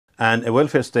and a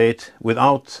welfare state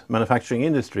without manufacturing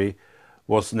industry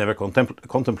was never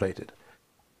contemplated.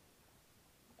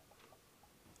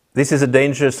 This is a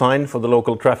danger sign for the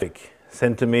local traffic,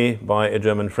 sent to me by a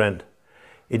German friend.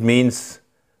 It means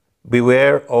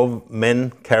beware of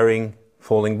men carrying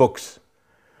falling books.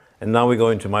 And now we go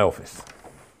into my office.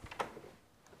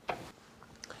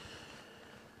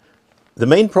 The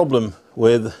main problem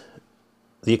with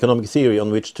the economic theory on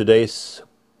which today's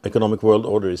economic world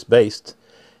order is based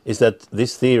is that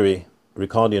this theory,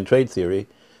 Ricardian trade theory,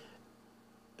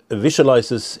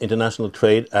 visualizes international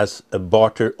trade as a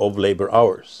barter of labor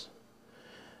hours.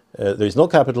 There is no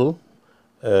capital,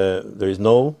 there is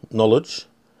no knowledge,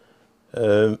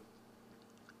 and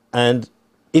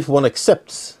if one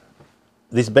accepts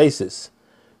this basis,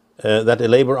 that a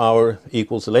labor hour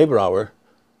equals a labor hour,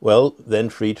 well, then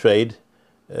free trade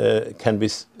can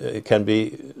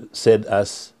be said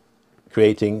as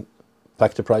creating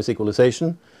factor price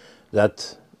equalization,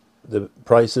 that the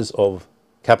prices of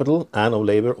capital and of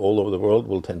labor all over the world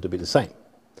will tend to be the same.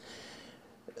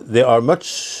 There are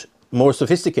much more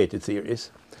sophisticated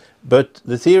theories, but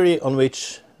the theory on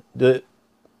which the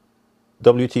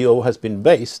WTO has been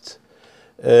based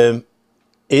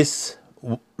is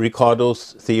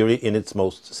Ricardo's theory in its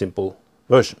most simple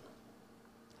version.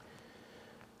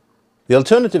 The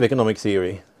alternative economic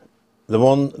theory, the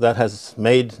one that has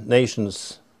made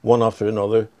nations one after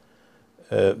another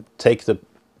take the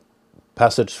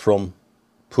passage from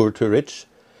poor to rich,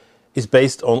 is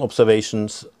based on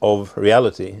observations of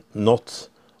reality, not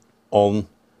on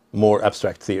more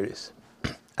abstract theories.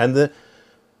 And the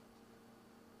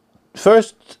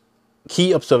first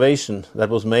key observation that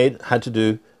was made had to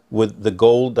do with the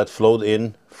gold that flowed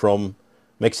in from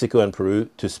Mexico and Peru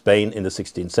to Spain in the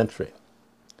 16th century.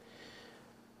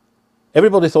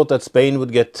 Everybody thought that Spain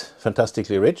would get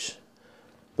fantastically rich,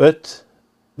 but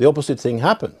the opposite thing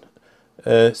happened.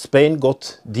 Spain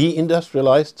got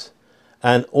deindustrialized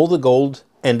and all the gold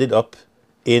ended up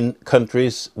in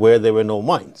countries where there were no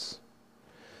mines.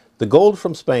 The gold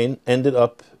from Spain ended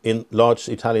up in large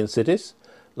Italian cities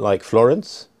like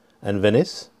Florence and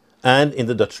Venice and in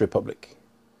the Dutch Republic.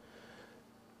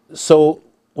 So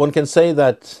one can say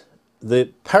that the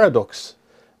paradox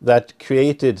that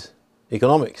created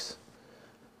economics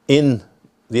in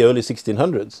the early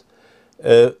 1600s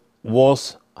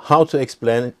was how to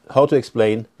explain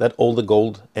that all the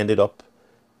gold ended up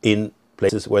in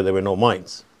places where there were no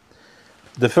mines.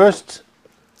 The first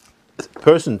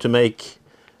person to make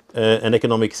an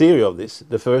economic theory of this,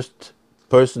 the first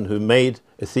person who made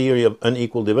a theory of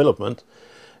unequal development,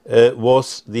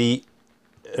 was the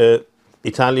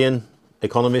Italian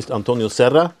economist Antonio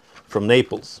Serra from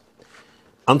Naples.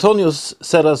 Antonio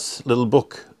Serra's little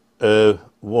book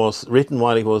was written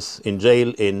while he was in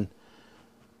jail in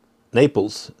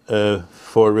Naples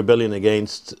for rebellion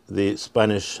against the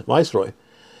Spanish viceroy.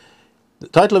 The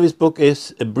title of his book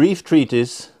is A Brief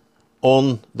Treatise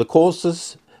on the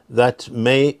Causes that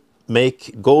May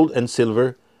Make Gold and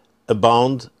Silver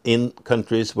Abound in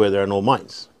Countries Where There Are No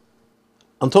Mines.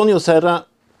 Antonio Serra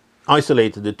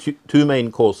isolated the two main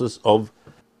causes of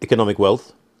economic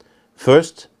wealth.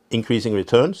 First, increasing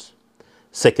returns.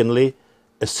 Secondly,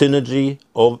 a synergy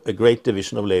of a great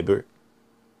division of labor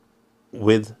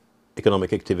with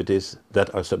economic activities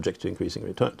that are subject to increasing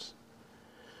returns.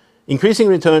 Increasing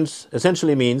returns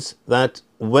essentially means that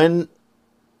when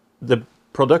the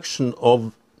production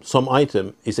of some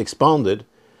item is expanded,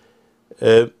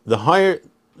 the higher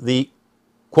the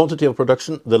quantity of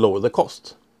production, the lower the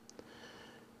cost.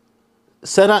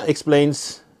 Serra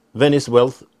explains Venice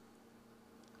wealth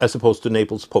as opposed to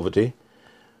Naples poverty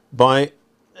by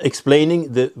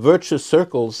explaining the virtuous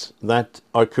circles that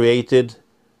are created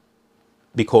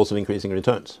because of increasing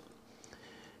returns.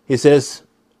 He says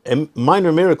a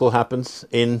minor miracle happens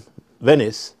in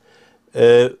Venice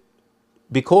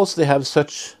because they have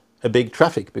such a big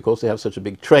traffic, because they have such a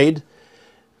big trade,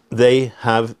 they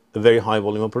have a very high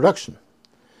volume of production.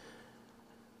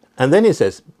 And then he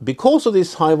says, because of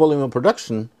this high volume of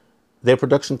production, their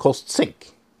production costs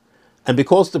sink. And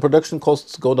because the production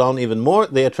costs go down even more,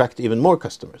 they attract even more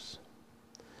customers.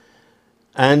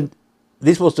 And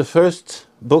this was the first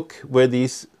book where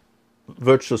these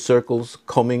virtuous circles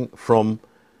coming from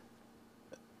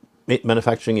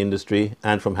manufacturing industry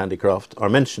and from handicraft are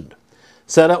mentioned.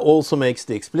 Serra also makes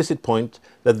the explicit point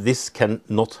that this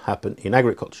cannot happen in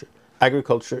agriculture.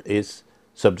 Agriculture is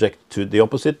subject to the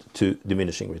opposite, to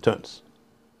diminishing returns.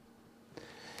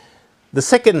 The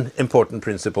second important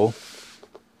principle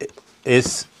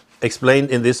is explained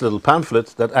in this little pamphlet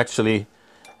that actually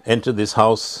entered this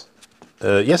house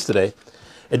yesterday.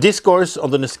 A discourse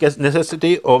on the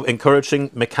necessity of encouraging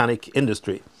mechanic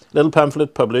industry. little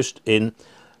pamphlet published in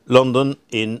London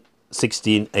in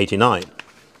 1689.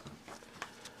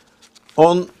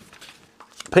 On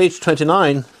page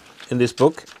 29 in this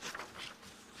book,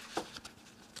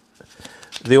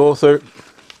 the author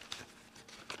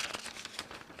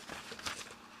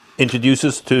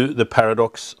introduces to the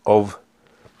paradox of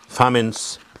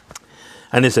famines,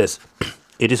 and he says,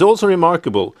 "It is also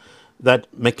remarkable that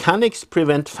mechanics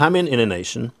prevent famine in a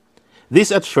nation.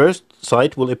 This at first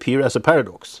sight will appear as a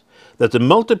paradox, that the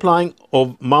multiplying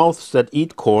of mouths that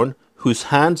eat corn, whose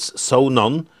hands sow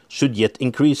none, should yet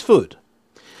increase food,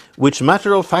 which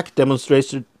matter of fact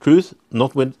demonstrates the truth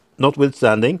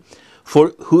notwithstanding,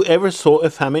 for whoever saw a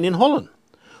famine in Holland?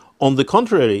 On the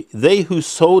contrary, they who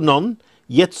sow none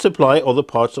yet supply other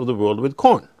parts of the world with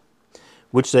corn,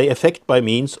 which they effect by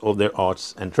means of their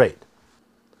arts and trade."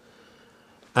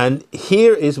 And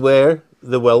here is where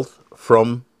the wealth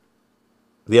from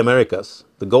the Americas,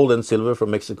 the gold and silver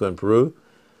from Mexico and Peru,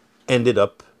 ended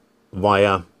up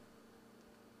via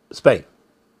Spain.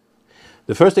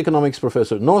 The first economics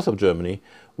professor north of Germany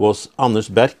was Anders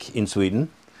Berg in Sweden,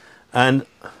 and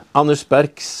Anders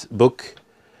Berg's book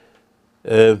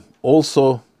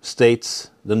also states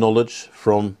the knowledge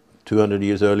from 200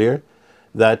 years earlier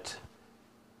that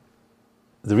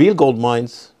the real gold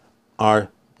mines are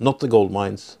not the gold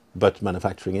mines but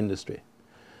manufacturing industry.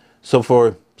 So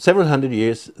for several hundred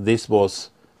years this was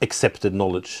accepted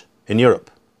knowledge in Europe.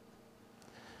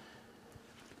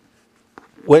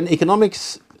 When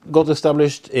economics got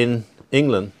established in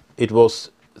England, it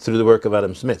was through the work of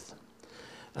Adam Smith.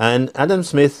 And Adam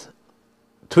Smith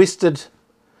twisted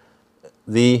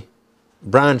the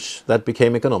branch that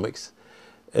became economics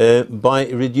by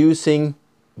reducing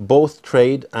both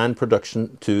trade and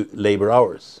production to labor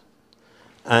hours.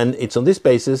 And it's on this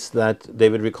basis that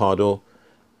David Ricardo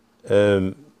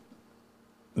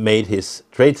made his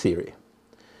trade theory.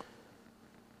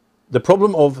 The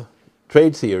problem of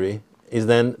trade theory is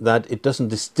then that it doesn't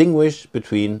distinguish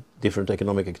between different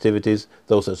economic activities,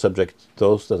 those that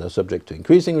are subject to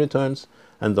increasing returns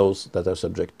and those that are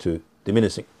subject to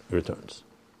diminishing returns.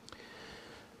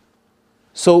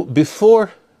 So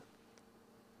before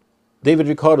David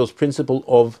Ricardo's principle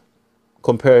of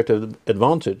comparative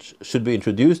advantage should be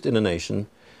introduced in a nation,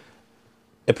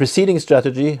 a preceding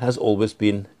strategy has always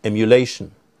been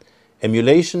emulation.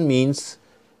 Emulation means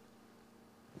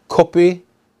copy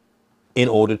in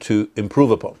order to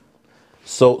improve upon.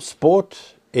 So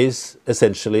sport is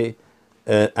essentially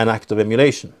an act of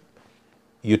emulation.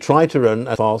 You try to run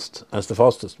as fast as the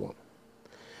fastest one.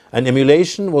 And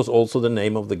emulation was also the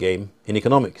name of the game in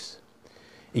economics.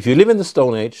 If you live in the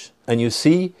Stone Age and you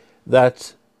see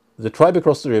that the tribe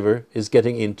across the river is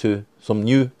getting into some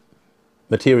new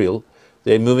material,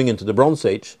 they're moving into the Bronze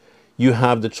Age, you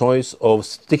have the choice of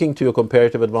sticking to your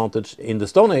comparative advantage in the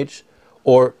Stone Age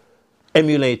or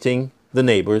emulating the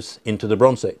neighbors into the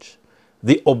Bronze Age.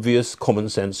 The obvious common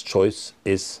sense choice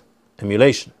is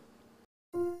emulation.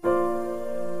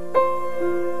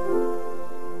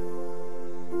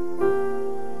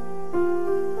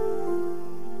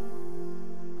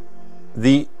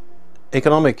 The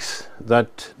economics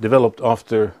that developed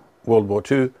after World War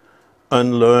II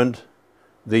unlearned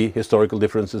the historical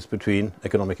differences between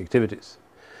economic activities.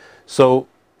 So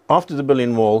after the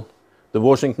Berlin Wall, the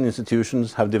Washington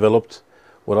institutions have developed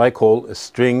what I call a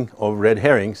string of red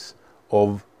herrings,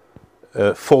 of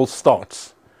false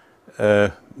starts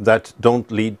that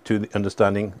don't lead to the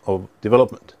understanding of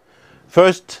development.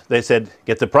 First, they said,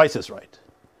 get the prices right.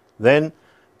 Then,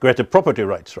 get the property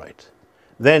rights right.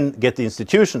 Then, get the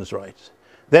institutions right.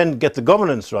 Then, get the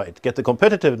governance right. Get the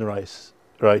competitiveness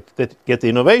right. Get the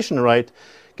innovation right.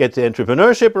 Get the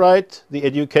entrepreneurship right. The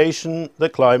education, the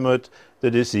climate, the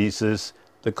diseases,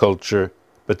 the culture.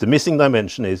 But the missing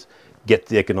dimension is get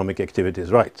the economic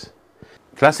activities right.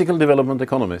 Classical development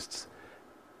economists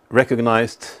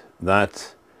recognized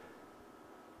that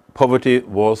poverty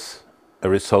was a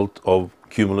result of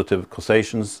cumulative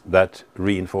causations that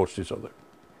reinforced each other.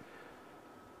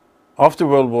 After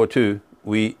World War II,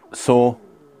 we saw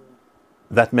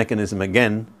that mechanism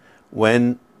again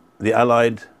when the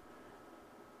Allied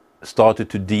started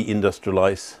to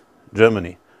deindustrialize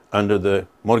Germany under the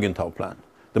Morgenthau Plan.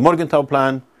 The Morgenthau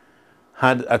Plan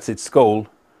had as its goal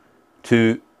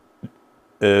to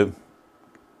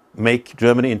make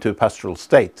Germany into a pastoral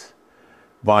state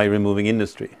by removing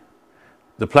industry.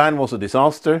 The plan was a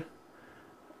disaster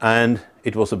and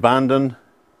it was abandoned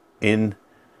in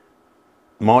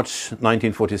March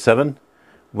 1947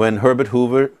 when Herbert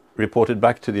Hoover reported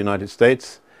back to the United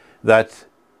States that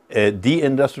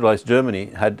deindustrialized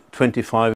Germany had 25